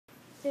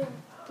The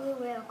Blue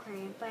Whale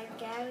Aquarium by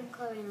Gavin,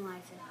 Chloe, and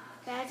Eliza.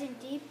 Imagine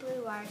deep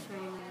blue waters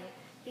surrounding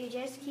you. You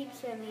just keep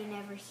swimming and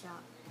never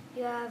stop.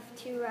 You have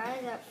to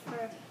rise up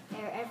for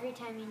air every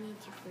time you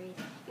need to breathe.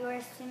 You are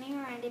swimming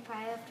around a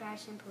pile of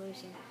trash and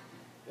pollution.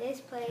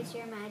 This place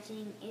you're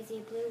imagining is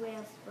a blue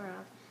whale's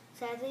world.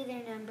 Sadly,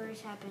 their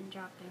numbers have been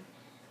dropping,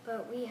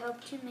 but we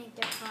hope to make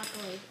their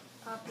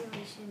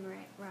population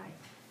rise.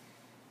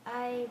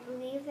 I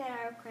believe that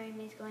our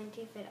aquarium is going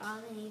to fit all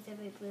the needs of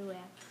a blue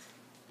whale,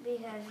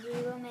 because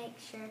we will make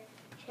sure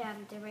to have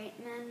the right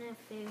amount of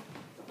food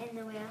in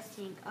the whale's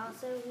tank.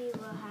 Also, we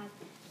will have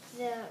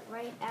the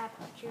right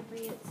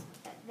attributes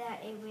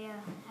that a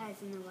whale has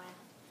in the wild.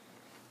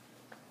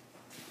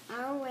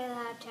 Our whale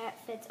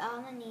habitat fits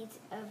all the needs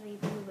of a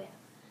blue whale.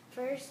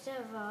 First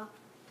of all,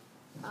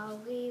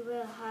 we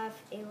will have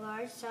a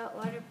large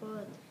saltwater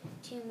pool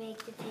to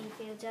make the tank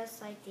feel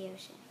just like the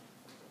ocean.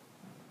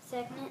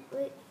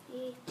 Secondly,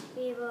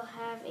 we will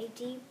have a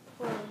deep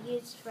pool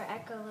used for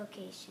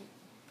echolocation.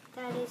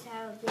 That is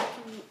how they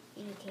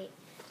communicate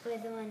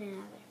with one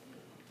another.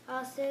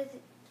 Also,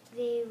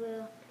 they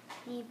will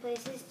need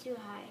places to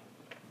hide.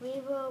 We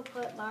will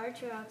put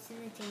large rocks in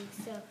the tank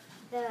so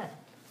that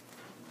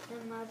the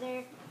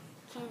mother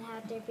can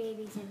have their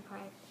babies in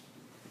private.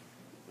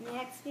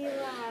 Next, we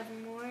will have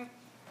more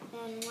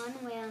than one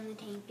whale in the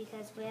tank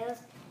because whales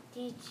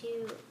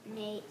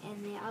detunate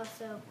and they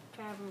also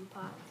travel in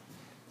pods.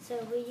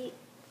 So we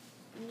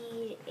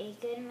need a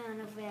good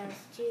amount of whales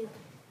to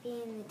be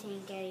in the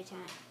tank at a time.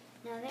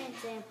 Another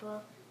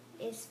example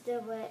is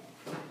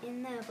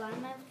in the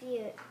bottom of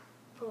the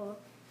pool,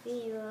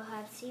 we will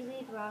have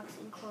seaweed, rocks,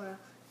 and coral,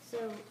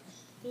 so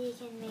we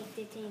can make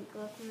the tank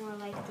look more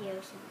like the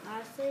ocean.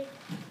 Lastly,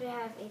 we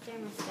have a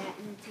thermostat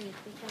in the tank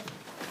because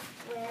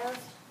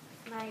whales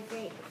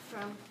migrate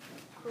from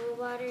cool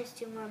waters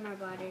to warmer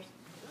waters,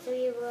 so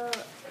we will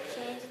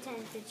change the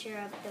temperature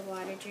of the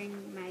water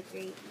during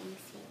migrating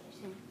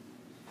season.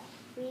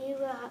 We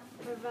will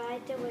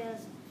provide the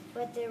whales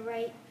with the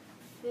right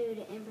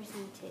food and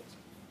percentage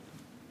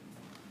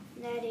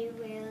that a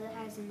whale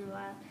has in the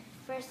wild.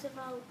 First of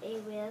all, a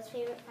whale's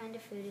favorite kind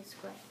of food is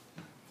squid.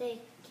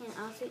 They can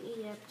also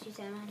eat up to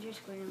 700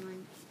 squid in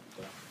one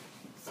day.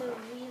 So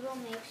we will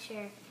make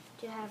sure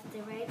to have the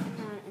right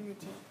amount in the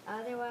tank.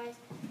 Otherwise,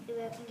 the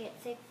whale can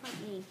get sick from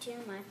eating too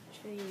much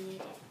food in a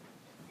day.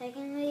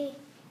 Secondly,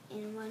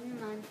 in 1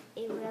 month,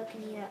 a whale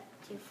can eat up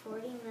to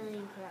 40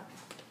 million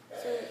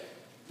krill. So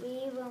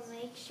we will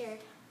make sure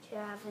to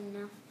have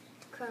enough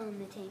krill in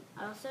the tank.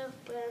 Also,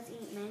 whales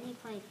eat many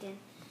plankton,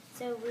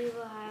 so we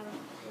will have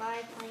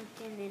live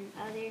plankton and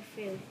other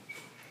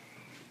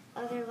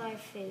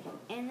live food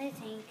in the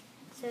tank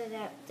so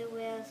that the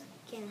whales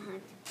can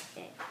hunt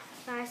it.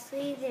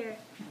 Lastly, their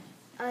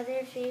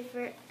other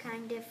favorite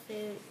kind of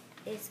food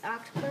is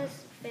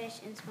octopus, fish,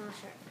 and small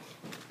sharks.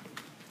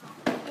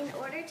 In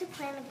order to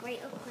plan a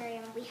great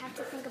aquarium, we have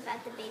to think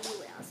about the baby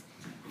whales.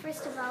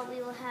 First of all,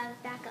 we will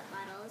have backup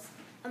bottles,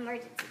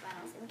 emergency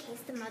bottles, in case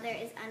the mother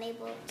is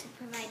unable to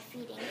provide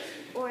feeding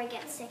or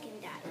gets sick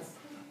and dies.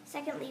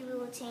 Secondly, we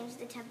will change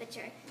the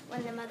temperature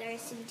when the mother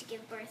is soon to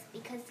give birth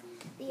because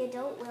the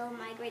adult whale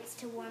migrates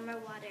to warmer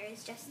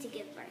waters just to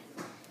give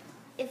birth.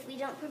 If we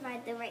don't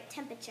provide the right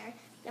temperature,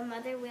 the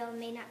mother whale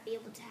may not be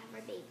able to have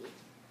her baby.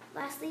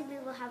 Lastly, we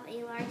will have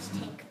a large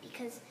tank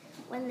because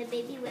when the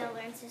baby whale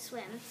learns to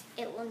swim,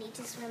 it will need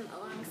to swim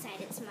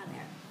alongside its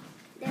mother.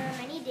 There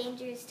are many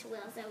dangers to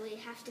whales that we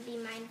have to be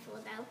mindful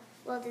about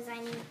while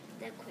designing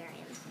the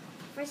aquarium.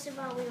 First of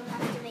all, we will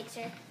have to make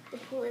sure the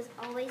pool is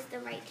always the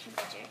right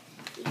temperature,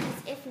 because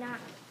if not,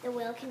 the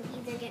whale can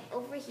either get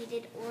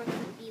overheated or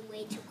can be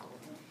way too cold.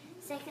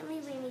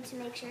 Secondly, we need to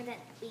make sure that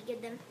we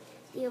give them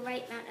the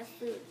right amount of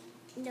food,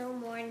 no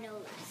more, no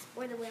less,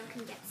 or the whale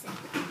can get sick.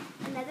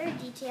 Another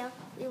detail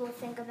we will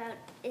think about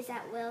is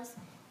that whales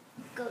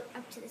go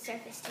up to the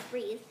surface to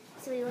breathe,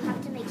 so we will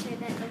have to make sure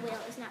that the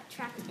whale is not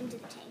trapped into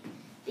the tank,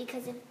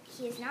 because if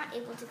he is not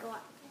able to go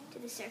up to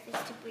the surface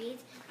to breathe,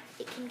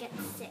 it can get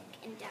sick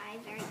and die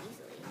very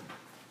easily.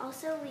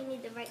 Also, we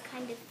need the right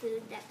kind of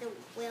food that the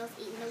whales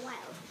eat in the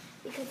wild,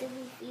 because if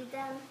we feed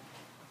them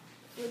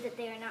food that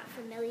they are not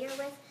familiar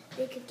with,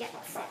 they could get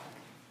sick.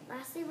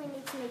 Lastly, we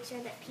need to make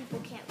sure that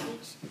people can't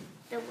reach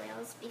the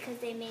whales because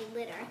they may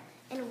litter,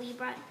 and we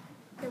brought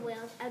the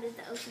whales out of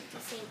the ocean to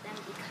save them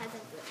because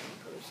of litter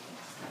pollution.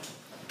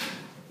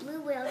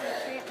 Blue whales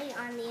are currently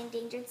on the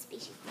endangered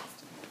species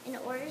list. In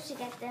order to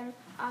get them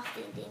off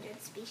the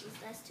endangered species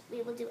list,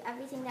 we will do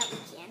everything that we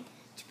can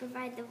to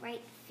provide the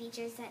right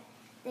features that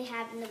they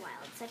have in the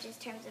wild, such as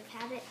terms of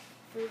habit,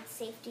 food,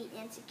 safety,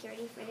 and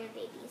security for their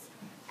babies.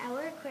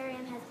 Our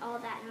aquarium has all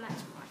that and much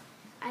more.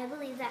 I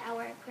believe that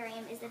our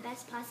aquarium is the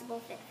best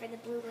possible fit for the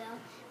blue whale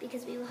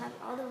because we will have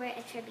all the right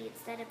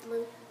attributes that a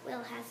blue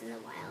whale has in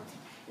the wild,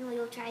 and we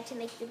will try to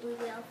make the blue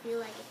whale feel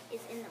like it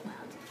is in the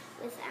wild.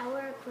 With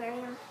our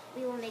aquarium,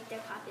 we will make their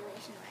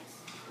population rise.